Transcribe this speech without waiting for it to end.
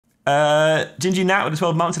Gingy Nat with the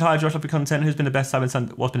 12 months and higher Josh Lofty content. Who's been the best Simon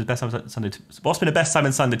Sunday? What's been the best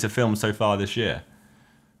Simon Sunday to film so far this year?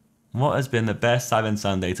 What has been the best Simon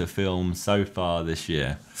Sunday to film so far this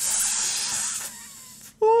year?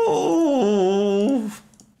 Ooh.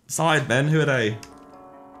 Sidemen, who are they?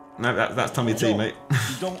 No, that's Tommy T, mate.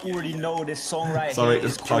 You don't already know this song right Sorry, here.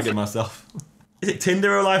 just plugging myself. Is it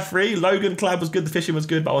Tinder or Life 3? Logan collab was good, the fishing was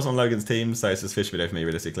good, but I wasn't on Logan's team, so it's just fish video for me,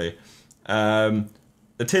 realistically. The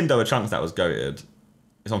Tinder with Chunks that was goated.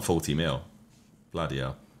 It's on 40 mil. Bloody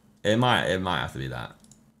hell. It might have to be that.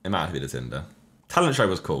 It might have to be the Tinder. Talent show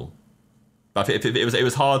was cool. But it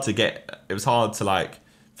was hard to get. It was hard to like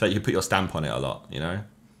feel like you could put your stamp on it a lot, you know,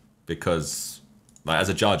 because like as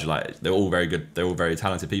a judge, like they're all very good. They're all very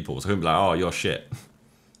talented people. So I couldn't be like, oh, you're shit,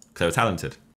 because they were talented.